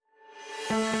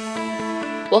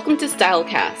Welcome to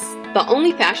Stylecast, the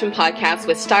only fashion podcast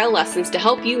with style lessons to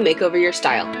help you make over your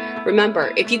style.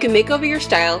 Remember, if you can make over your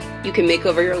style, you can make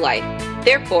over your life.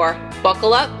 Therefore,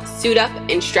 buckle up, suit up,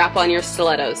 and strap on your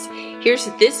stilettos. Here's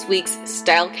this week's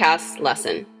Stylecast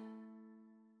lesson.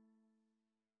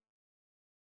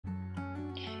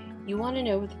 You want to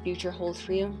know what the future holds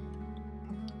for you?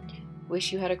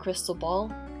 Wish you had a crystal ball?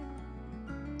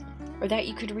 Or that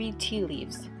you could read tea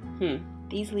leaves?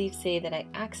 These leaves say that I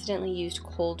accidentally used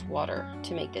cold water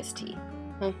to make this tea.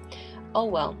 Oh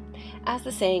well, as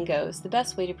the saying goes, the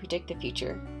best way to predict the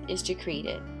future is to create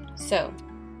it. So,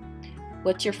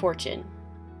 what's your fortune?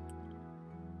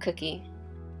 Cookie.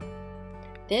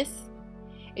 This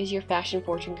is your fashion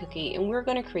fortune cookie, and we're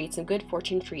going to create some good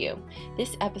fortune for you.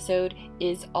 This episode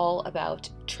is all about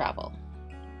travel.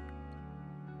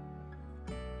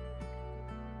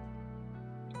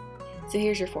 So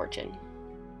here's your fortune.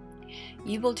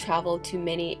 You will travel to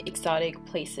many exotic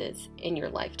places in your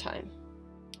lifetime.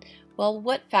 Well,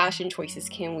 what fashion choices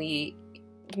can we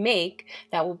make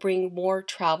that will bring more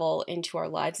travel into our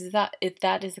lives? If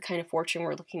that is the kind of fortune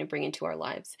we're looking to bring into our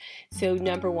lives. So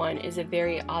number one is a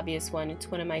very obvious one. It's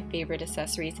one of my favorite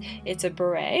accessories. It's a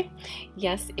beret.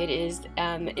 Yes, it is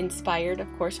inspired,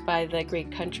 of course, by the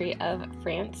great country of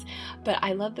France. But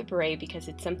I love the beret because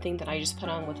it's something that I just put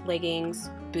on with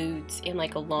leggings, boots, and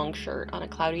like a long shirt on a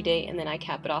cloudy day, and then I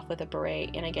cap it off with a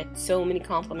beret, and I get so many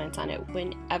compliments on it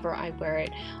whenever I wear it.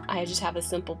 I just have a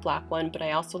simple black one, but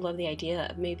I also love the idea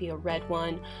of maybe a red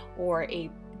one or a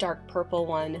dark purple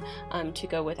one to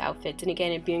go with outfits. And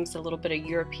again, it brings a little bit of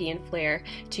European flair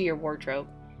to your wardrobe.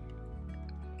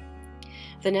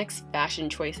 The next fashion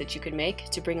choice that you could make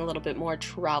to bring a little bit more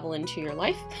travel into your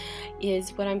life is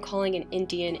what I'm calling an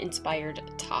Indian-inspired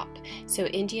top. So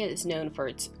India is known for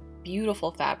its beautiful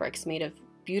fabrics made of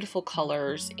beautiful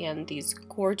colors and these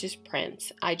gorgeous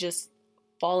prints. I just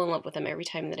fall in love with them every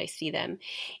time that I see them,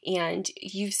 and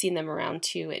you've seen them around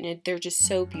too, and they're just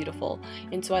so beautiful.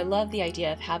 And so I love the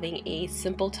idea of having a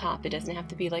simple top. It doesn't have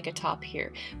to be like a top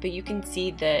here, but you can see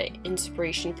the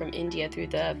inspiration from India through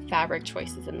the fabric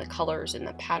choices and the colors and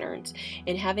the patterns,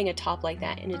 and having a top like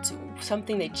that, and it's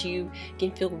something that you can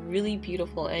feel really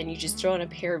beautiful, and you just throw on a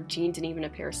pair of jeans and even a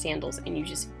pair of sandals, and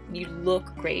you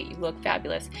look great, you look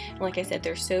fabulous. And like I said,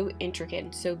 they're so intricate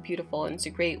and so beautiful, and it's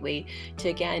a great way to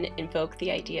again invoke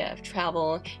the idea of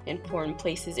travel and foreign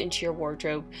places into your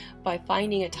wardrobe by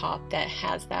finding a top that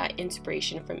has that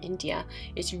inspiration from India.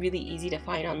 It's really easy to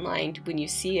find online. When you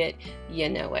see it, you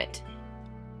know it.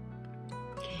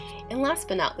 And last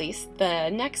but not least, the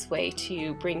next way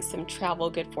to bring some travel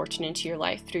good fortune into your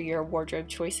life through your wardrobe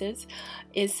choices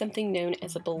is something known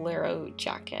as a bolero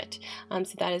jacket.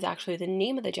 So that is actually the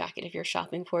name of the jacket. If you're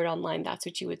shopping for it online, that's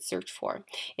what you would search for.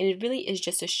 And it really is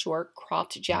just a short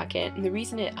cropped jacket. And the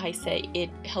reason I say it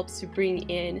helps to bring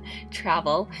in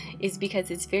travel is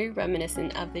because it's very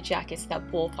reminiscent of the jackets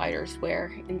that bullfighters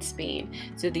wear in Spain.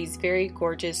 So these very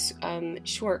gorgeous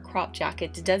short crop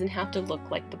jackets. It doesn't have to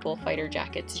look like the bullfighter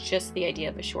jackets. It's just the idea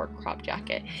of a short crop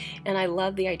jacket. And I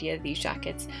love the idea of these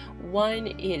jackets. One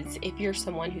is if you're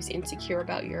someone who's insecure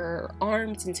about your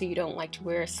arms and so you don't like to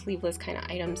wear sleeveless kind of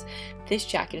items, this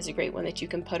jacket is a great one that you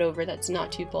can put over that's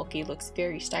not too bulky, looks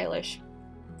very stylish.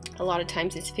 A lot of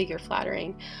times it's figure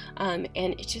flattering, and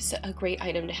it's just a great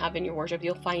item to have in your wardrobe.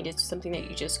 You'll find it's something that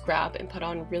you just grab and put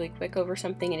on really quick over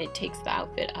something, and it takes the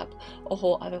outfit up a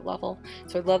whole other level.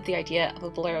 So I love the idea of a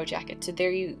bolero jacket. So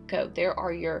there you go. There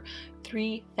are your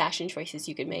 3 fashion choices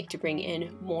you could make to bring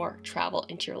in more travel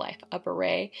into your life: a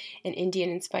beret, an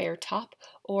Indian-inspired top,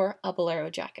 or a bolero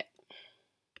jacket.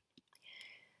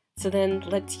 So then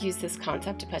let's use this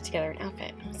concept to put together an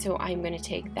outfit. So I'm going to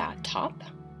take that top,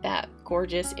 that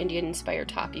gorgeous Indian-inspired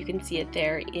top. You can see it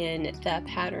there in the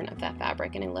pattern of that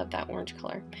fabric, and I love that orange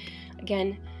color.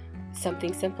 Again,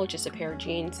 something simple, just a pair of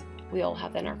jeans. We all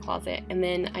have that in our closet. And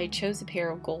then I chose a pair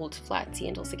of gold flat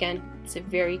sandals. Again, it's a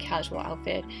very casual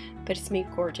outfit, but it's made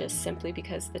gorgeous simply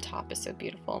because the top is so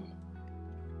beautiful.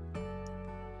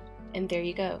 And there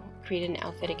you go. Create an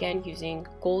outfit again using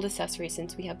gold accessories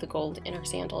since we have the gold in our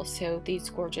sandals. So these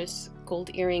gorgeous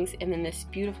gold earrings, and then this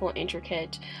beautiful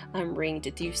intricate ring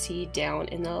that you see down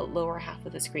in the lower half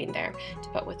of the screen there to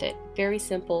put with it. Very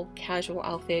simple, casual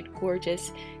outfit,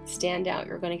 gorgeous, stand out.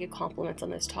 You're going to get compliments on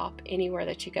this top anywhere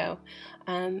that you go.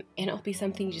 And it'll be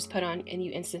something you just put on and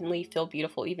you instantly feel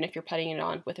beautiful, even if you're putting it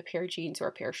on with a pair of jeans or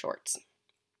a pair of shorts.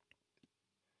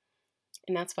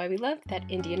 And that's why we love that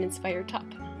Indian-inspired top.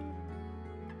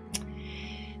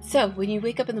 So when you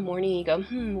wake up in the morning and you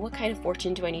go, what kind of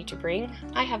fortune do I need to bring?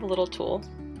 I have a little tool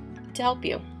to help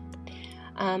you.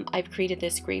 I've created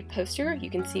this great poster. You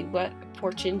can see what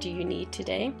fortune do you need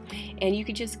today? And you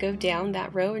could just go down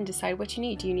that row and decide what you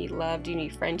need. Do you need love? Do you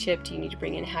need friendship? Do you need to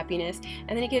bring in happiness?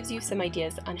 And then it gives you some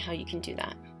ideas on how you can do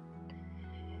that.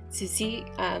 So see,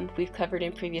 we've covered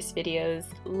in previous videos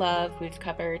love, we've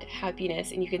covered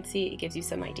happiness, and you can see it gives you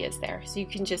some ideas there. So you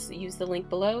can just use the link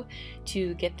below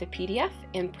to get the PDF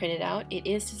and print it out. It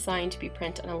is designed to be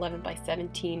print on 11 by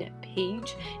 17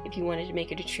 page if you wanted to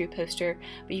make it a true poster,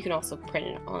 but you can also print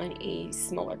it on a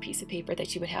smaller piece of paper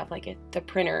that you would have like at the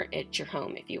printer at your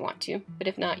home if you want to. But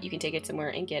if not, you can take it somewhere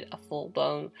and get a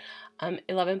full-blown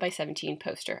 11 by 17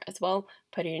 poster as well.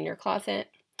 Put it in your closet.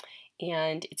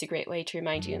 And it's a great way to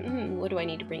remind you, what do I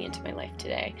need to bring into my life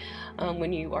today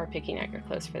when you are picking out your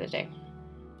clothes for the day.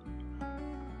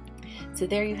 So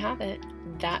there you have it.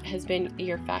 That has been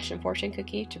your fashion fortune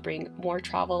cookie to bring more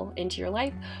travel into your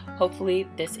life. Hopefully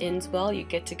this ends well. You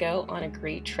get to go on a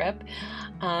great trip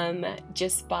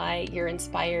just by you're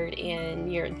inspired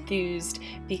and you're enthused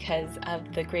because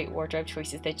of the great wardrobe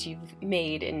choices that you've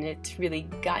made, and it's really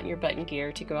gotten your butt in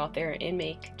gear to go out there and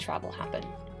make travel happen.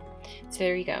 So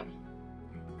there you go.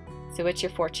 So what's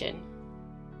your fortune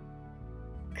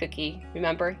cookie?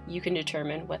 Remember, you can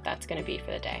determine what that's going to be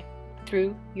for the day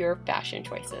through your fashion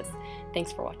choices.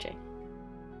 Thanks for watching.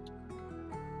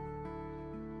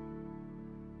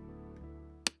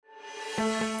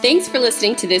 Thanks for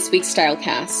listening to this week's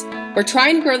Stylecast. We're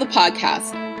trying to grow the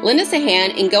podcast. Lend us a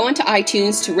hand and go onto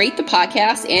iTunes to rate the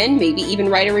podcast and maybe even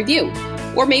write a review.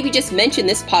 Or maybe just mention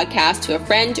this podcast to a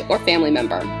friend or family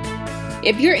member.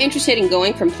 If you're interested in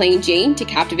going from plain Jane to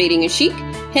captivating and chic,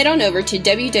 head on over to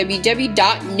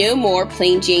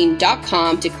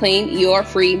www.nomoreplainjane.com to claim your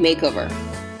free makeover.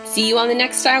 See you on the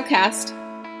next Stylecast.